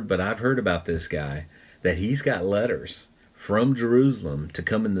 Lord, but I've heard about this guy, that he's got letters from Jerusalem to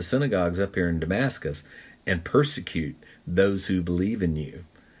come in the synagogues up here in Damascus and persecute those who believe in you.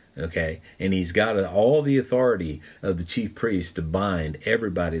 Okay, and he's got all the authority of the chief priest to bind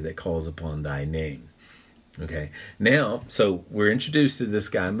everybody that calls upon thy name. Okay, now, so we're introduced to this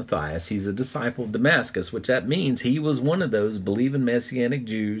guy, Matthias. He's a disciple of Damascus, which that means he was one of those believing Messianic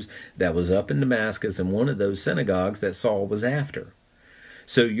Jews that was up in Damascus in one of those synagogues that Saul was after.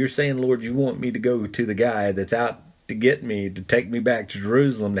 So you're saying, Lord, you want me to go to the guy that's out to get me, to take me back to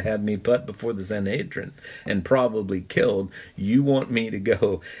Jerusalem, to have me put before the Sanhedrin and probably killed. You want me to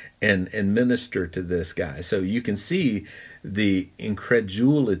go and minister to this guy. So you can see the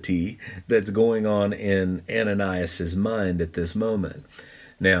incredulity that's going on in Ananias's mind at this moment.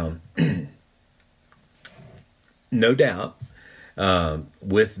 Now, no doubt,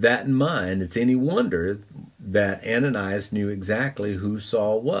 with that in mind, it's any wonder that Ananias knew exactly who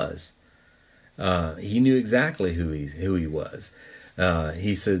Saul was. He knew exactly who he was.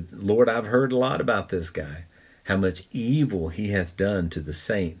 He said, Lord, I've heard a lot about this guy, how much evil he hath done to the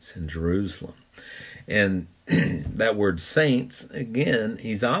saints in Jerusalem. And that word saints, again,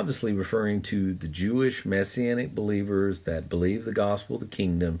 he's obviously referring to the Jewish Messianic believers that believed the gospel of the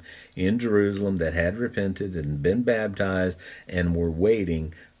kingdom in Jerusalem, that had repented and been baptized and were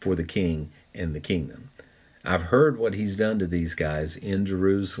waiting for the king and the kingdom. I've heard what he's done to these guys in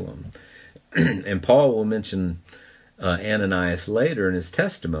Jerusalem. And Paul will mention Ananias later in his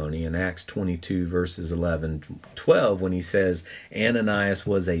testimony in Acts 22 verses 11-12 when he says Ananias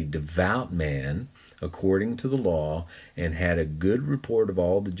was a devout man according to the law and had a good report of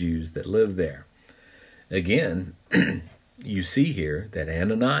all the Jews that lived there. Again, you see here that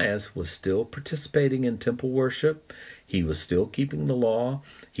Ananias was still participating in temple worship. He was still keeping the law.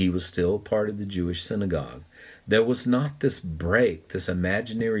 He was still part of the Jewish synagogue. There was not this break, this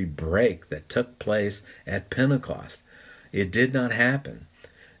imaginary break that took place at Pentecost. It did not happen.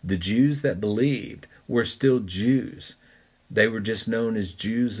 The Jews that believed were still Jews. They were just known as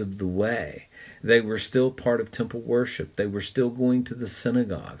Jews of the way. They were still part of temple worship. They were still going to the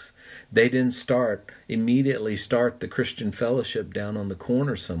synagogues. They didn't immediately start the Christian fellowship down on the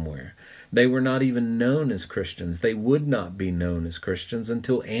corner somewhere. They were not even known as Christians. They would not be known as Christians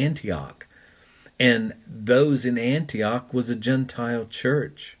until Antioch. And those in Antioch was a Gentile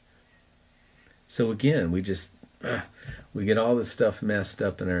church. So again, we get all this stuff messed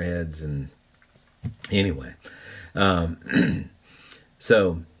up in our heads. And anyway,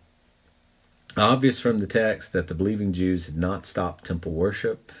 so obvious from the text that the believing Jews had not stopped temple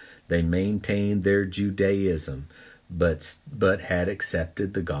worship. They maintained their Judaism, but had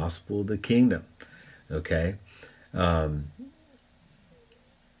accepted the gospel of the kingdom. Okay? Paul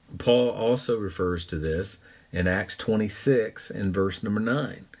also refers to this in Acts 26 and verse number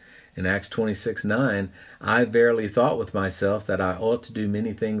 9. In Acts 26:9, I verily thought with myself that I ought to do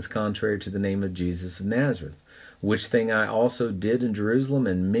many things contrary to the name of Jesus of Nazareth, which thing I also did in Jerusalem,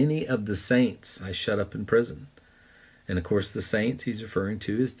 and many of the saints I shut up in prison. And of course the saints he's referring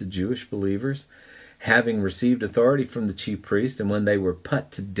to is the Jewish believers, having received authority from the chief priest, and when they were put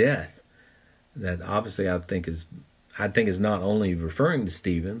to death. That obviously I think is not only referring to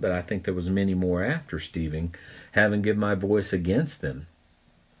Stephen, but I think there was many more after Stephen, having given my voice against them.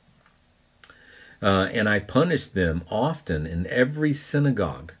 And I punished them often in every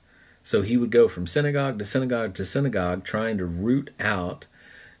synagogue. So he would go from synagogue to synagogue to synagogue, trying to root out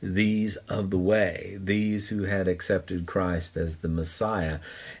these of the way, these who had accepted Christ as the Messiah.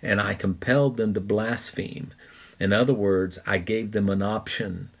 And I compelled them to blaspheme. In other words, I gave them an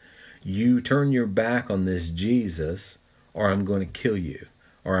option. You turn your back on this Jesus, or I'm going to kill you,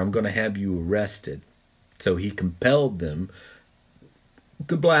 or I'm going to have you arrested. So he compelled them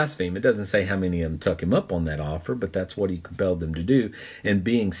to blaspheme. It doesn't say how many of them took him up on that offer, but that's what he compelled them to do. And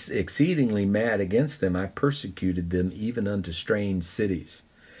being exceedingly mad against them, I persecuted them even unto strange cities.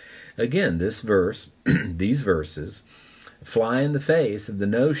 Again, this verse, these verses, fly in the face of the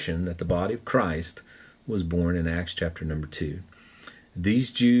notion that the body of Christ was born in Acts chapter number 2.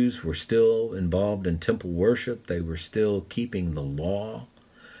 These Jews were still involved in temple worship. They were still keeping the law.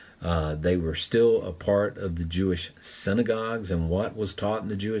 They were still a part of the Jewish synagogues, and what was taught in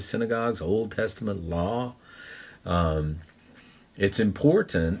the Jewish synagogues? Old Testament law. It's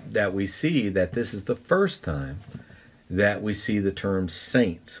important that we see that this is the first time that we see the term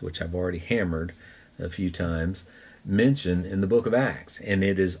saints, which I've already hammered a few times, mentioned in the book of Acts. And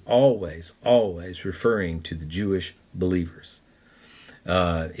it is always, always referring to the Jewish believers.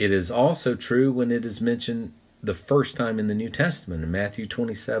 It is also true when it is mentioned the first time in the New Testament, in Matthew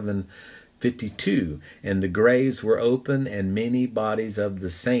 27:52, and the graves were open, and many bodies of the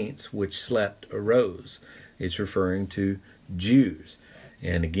saints which slept arose. It's referring to Jews.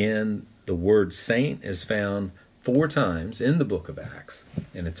 And again, the word saint is found 4 times in the book of Acts,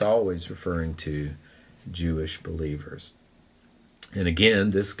 and it's always referring to Jewish believers. And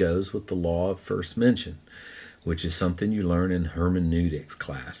again, this goes with the law of first mention, which is something you learn in hermeneutics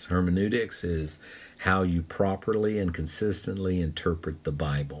class. Hermeneutics is how you properly and consistently interpret the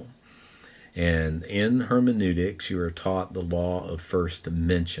Bible. And in hermeneutics, you are taught the law of first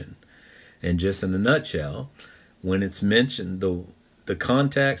mention. And just in a nutshell, when it's mentioned, the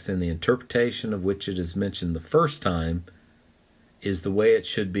context and the interpretation of which it is mentioned the first time is the way it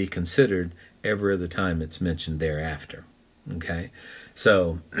should be considered every other time it's mentioned thereafter. Okay?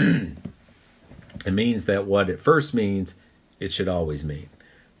 So it means that what it first means, it should always mean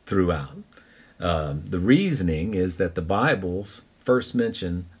throughout. The reasoning is that the Bible's first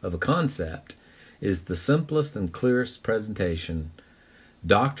mention of a concept is the simplest and clearest presentation.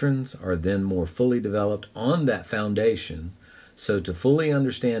 Doctrines are then more fully developed on that foundation. So to fully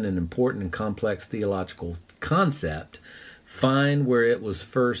understand an important and complex theological concept, find where it was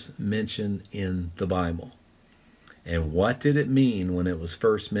first mentioned in the Bible. And what did it mean when it was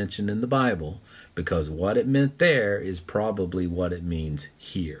first mentioned in the Bible? Because what it meant there is probably what it means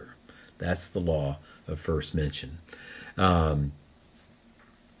here. That's the law of first mention. I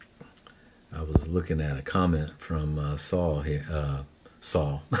was looking at a comment from Saul here.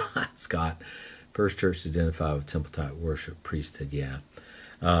 Saul Scott, First Church identified with temple type worship, priesthood. Yeah.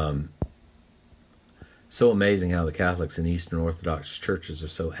 So amazing how the Catholics and Eastern Orthodox churches are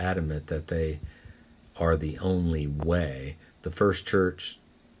so adamant that they are the only way. The first church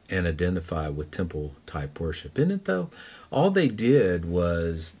and identify with temple type worship. Isn't it though? All they did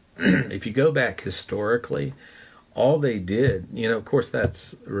was, if you go back historically, all they did, of course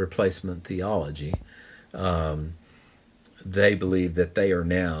that's replacement theology. They believe that they are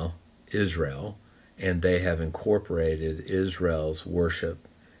now Israel, and they have incorporated Israel's worship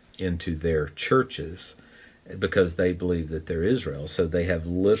into their churches because they believe that they're Israel. So they have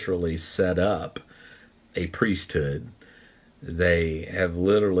literally set up a priesthood. They have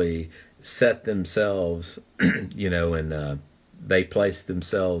literally set themselves, and they place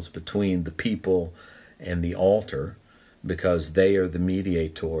themselves between the people and the altar because they are the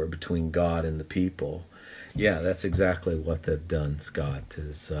mediator between God and the people. Yeah, that's exactly what they've done, Scott,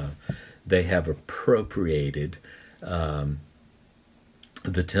 is they have appropriated the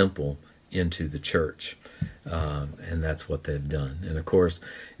temple into the church. And that's what they've done. And of course,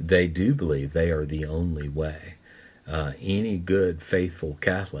 they do believe they are the only way. Any good, faithful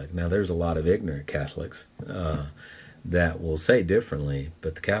Catholic. Now, there's a lot of ignorant Catholics that will say differently,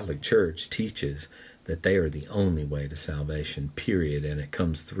 but the Catholic Church teaches that they are the only way to salvation, period, and it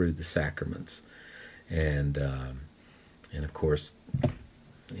comes through the sacraments. And of course,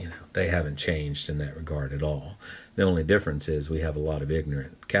 they haven't changed in that regard at all. The only difference is we have a lot of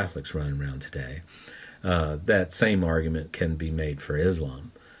ignorant Catholics running around today. That same argument can be made for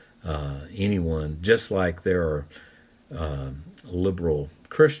Islam. Anyone, just like there are liberal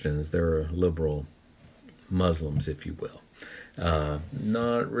Christians, there are liberal Muslims, if you will.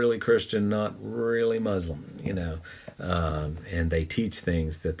 Not really Christian, not really Muslim, and they teach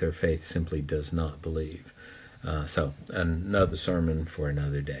things that their faith simply does not believe. So another sermon for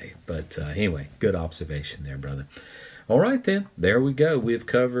another day. But anyway, good observation there, brother. All right, then. There we go. We've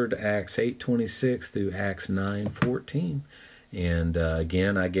covered Acts 8:26 through Acts 9:14. And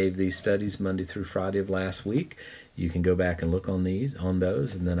again, I gave these studies Monday through Friday of last week. You can go back and look on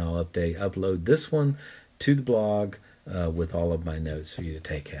those, and then I'll upload this one to the blog with all of my notes for you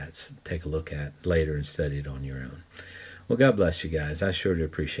to take a look at later and study it on your own. Well, God bless you guys. I sure do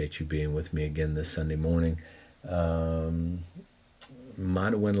appreciate you being with me again this Sunday morning.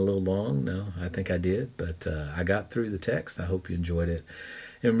 Might have went a little long. No, I think I did, but I got through the text. I hope you enjoyed it.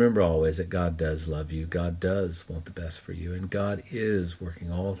 And remember always that God does love you. God does want the best for you. And God is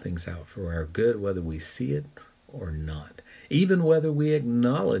working all things out for our good, whether we see it or not. Even whether we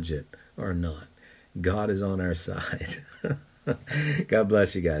acknowledge it or not. God is on our side. God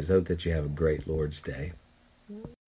bless you guys. I hope that you have a great Lord's Day.